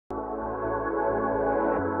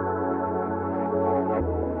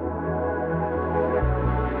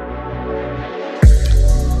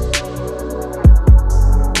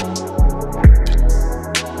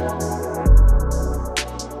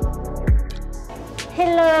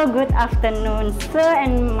Hello, good afternoon, sir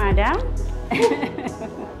and madam.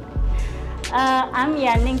 I'm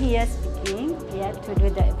Yaning here speaking, to do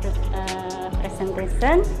the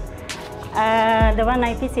presentation. The one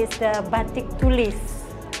I pick is the Batik tulis.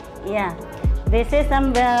 Yeah, this is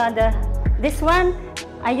this one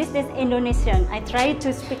I use this Indonesian. I try to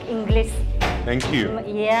speak English. Thank you.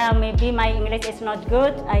 Yeah, maybe my English is not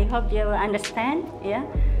good. I hope you understand. Yeah,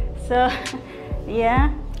 so yeah.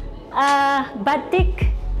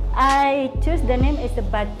 Batik, I choose the name is the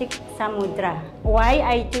Batik Samudra. Why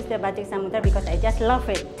I choose the Batik Samudra? Because I just love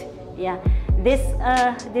it. Yeah, this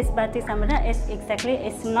Batik Samudra is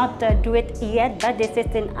it's not do it yet, but this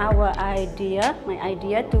is in our idea, my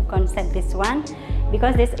idea to concept this one,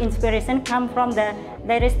 because this inspiration come from there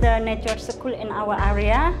is the nature school in our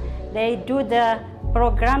area. They do the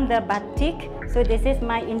program the Batik, so this is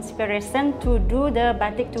my inspiration to do the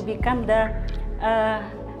Batik to become the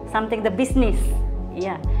something the business.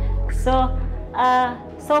 Yeah, so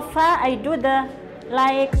so far I do the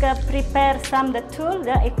prepare some the tool,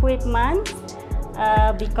 the equipment,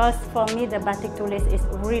 because for me the Batik tulis is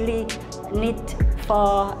really need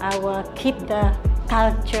for our keep the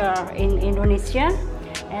culture in Indonesia.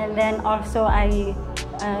 And then also I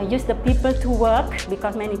use the people to work,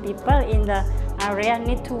 because many people in the area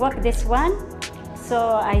need to work this one.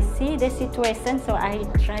 So I see the situation, so I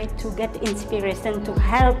try to get inspiration to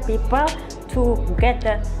help people to get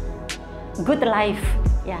a good life.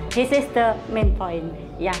 Yeah, this is the main point.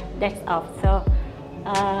 Yeah, that's all. So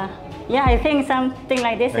yeah, I think something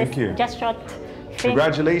like this is just short thing.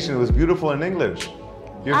 Congratulations, it was beautiful in English.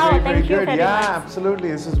 You're very good. Yeah, absolutely.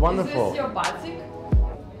 This is wonderful. Is this your Batik?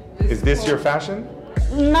 Is this your fashion?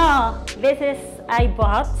 No, this is I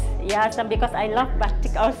bought. Yeah, because I love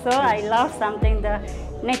Batik also. I love something the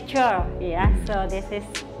nature. Yeah, so this is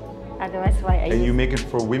otherwise why I. And you make it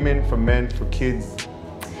for women, for men, for kids.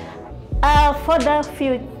 For the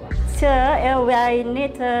future, I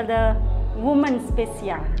need the woman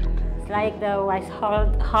special, like the wife's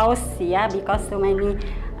house. Yeah, because so many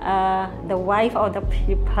the wife or the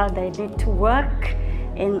people they need to work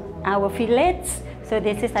in our village. So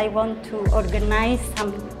this is I want to organize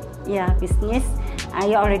some business.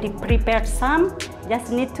 I already prepared some,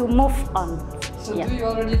 just need to move on. So do you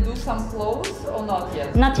already do some clothes or not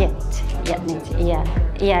yet? Not yet.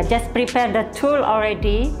 Yeah, just prepare the tool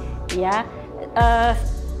already. Yeah,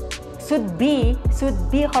 should be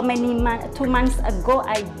how many months? 2 months ago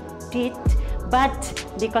I did, but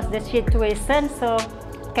because the situation, so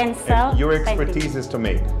cancel. And your expertise is to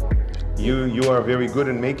make. You are very good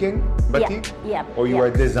in making batik, or you are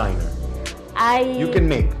a designer. You can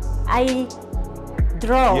make. I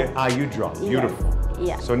draw. Yeah, you draw. Beautiful.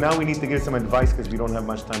 Yeah. So now we need to get some advice, because we don't have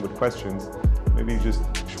much time with questions. Maybe just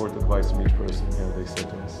short advice from each person. Yeah, they said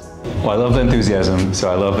to us. Well, I love the enthusiasm. So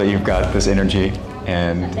I love that you've got this energy,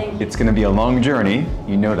 and it's going to be a long journey.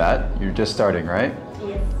 You know that. You're just starting, right?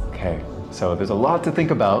 Yes. Okay. So there's a lot to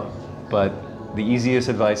think about, but the easiest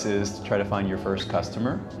advice is to try to find your first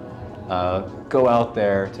customer. Go out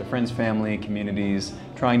there to friends, family, communities,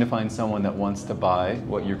 trying to find someone that wants to buy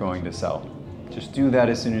what you're going to sell. Just do that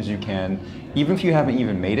as soon as you can. Even if you haven't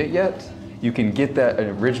even made it yet, you can get that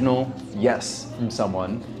original yes from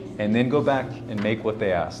someone and then go back and make what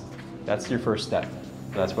they asked. That's your first step.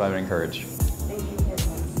 That's what I would encourage. Thank you very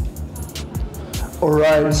much. All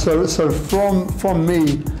right, so from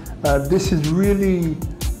me, this is really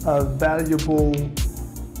valuable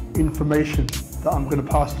information that I'm going to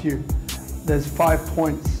pass to you. There's 5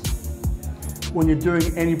 points when you're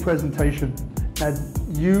doing any presentation. And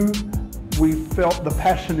we felt the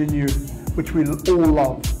passion in you, which we all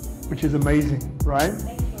love, which is amazing, right?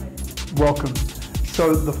 Welcome.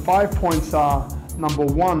 So the 5 points are, number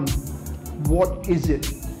 1, what is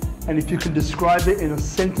it? And if you can describe it in a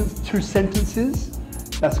sentence, 2 sentences,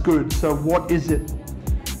 that's good. So what is it?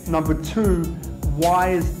 Number 2, why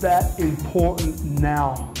is that important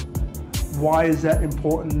now? Why is that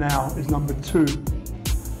important now is number 2.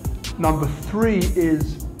 Number 3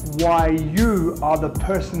 is why you are the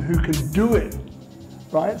person who can do it,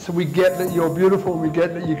 right? So we get that you're beautiful, we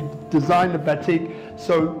get that you can design the batik,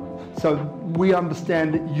 so we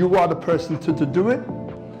understand that you are the person to do it.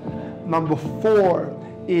 Number 4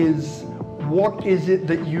 is what is it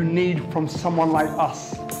that you need from someone like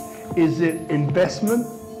us? Is it investment?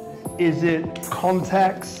 Is it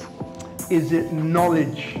contacts? Is it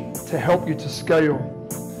knowledge to help you to scale?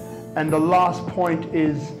 And the last point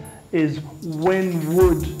is when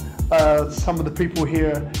would some of the people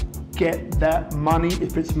here get that money?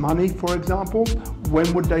 If it's money, for example,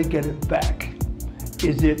 when would they get it back?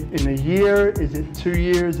 Is it in a year? Is it 2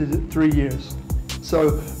 years? Is it 3 years?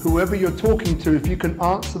 So whoever you're talking to, if you can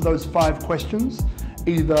answer those 5 questions,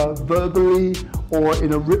 either verbally or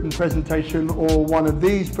in a written presentation or one of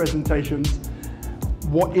these presentations,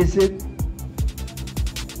 what is it?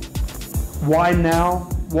 Why now?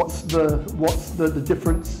 What's the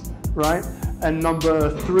difference, right? And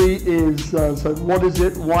number 3 is, so what is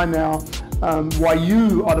it? Why now? Why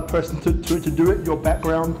you are the person to do it, your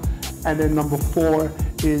background. And then number 4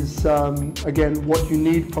 is, again, what you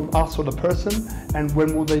need from us or the person, and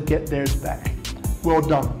when will they get theirs back. Well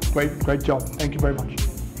done. Great job. Thank you very much.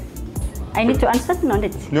 I need to answer?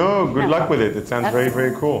 No, good luck with it. It sounds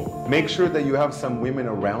very cool. Make sure that you have some women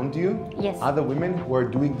around you, yes, other women who are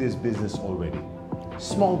doing this business already.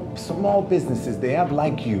 Small businesses, they have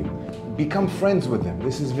like you. Become friends with them.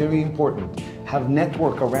 This is very important. Have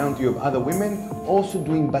network around you of other women also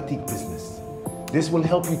doing batik business. This will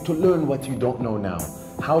help you to learn what you don't know now.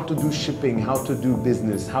 How to do shipping, how to do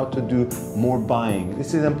business, how to do more buying.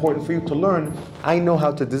 This is important for you to learn. I know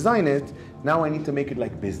how to design it. Now I need to make it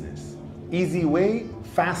like business. Easy way,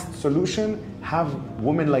 fast solution, have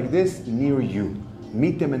women like this near you.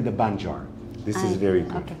 Meet them in the Banjar. This is very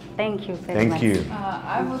good. Okay, thank you very much. Thank you.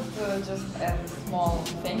 I would just add a small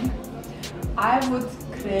thing. I would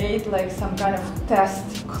create like some kind of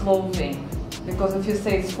test clothing. Because if you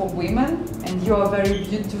say it's for women and you are very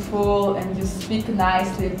beautiful and you speak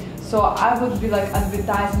nicely, so I would be like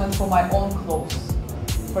advertisement for my own clothes.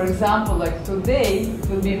 For example, like today, it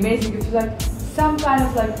would be amazing if you like some kind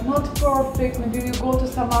of like not perfect, maybe you go to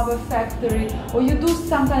some other factory or you do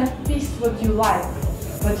some kind of piece what you like,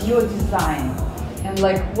 but your design and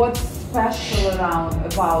like what's special around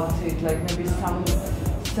about it, like maybe some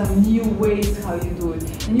new ways how you do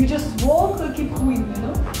it, and you just walk like a queen, you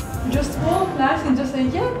know. You just walk nice and just say,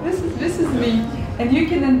 yeah, this is me, and you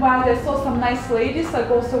can invite. I saw some nice ladies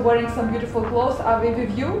like also wearing some beautiful clothes. Are they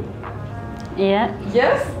with you? Yeah.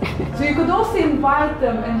 Yes? So you could also invite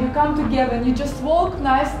them and you come together and you just walk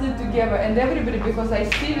nicely together, and everybody, because I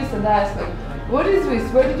see this and I ask like, what is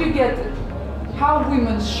this? Where did you get it? How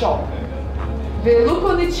women shop. They look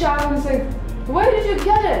on each other and say, where did you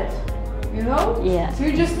get it? You know? Yeah. So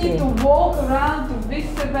you just need to walk around to this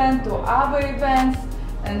event, to other events,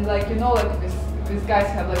 and like, you know, like these guys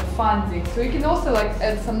have like funding. So you can also like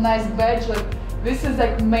add some nice badge, like this is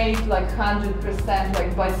like made like 100%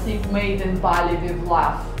 like batik made in Bali with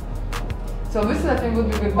love. So this I think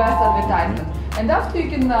would be the best advertisement. And after you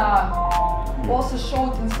can also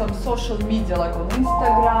show it in some social media like on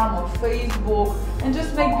Instagram or Facebook, and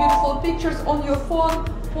just make beautiful pictures on your phone,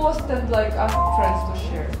 post and like ask friends to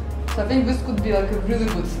share. So I think this could be like a really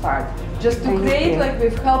good start. Just to create like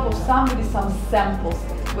with help of somebody some samples,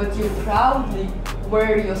 but you proudly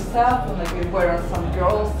wear yourself and like you wear on some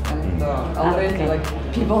girls, and already like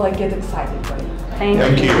people like get excited by it.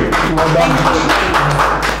 Thank you. Thank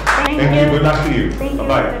you. Thank you. Good luck to you. Thank you.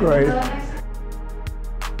 Bye-bye. Great.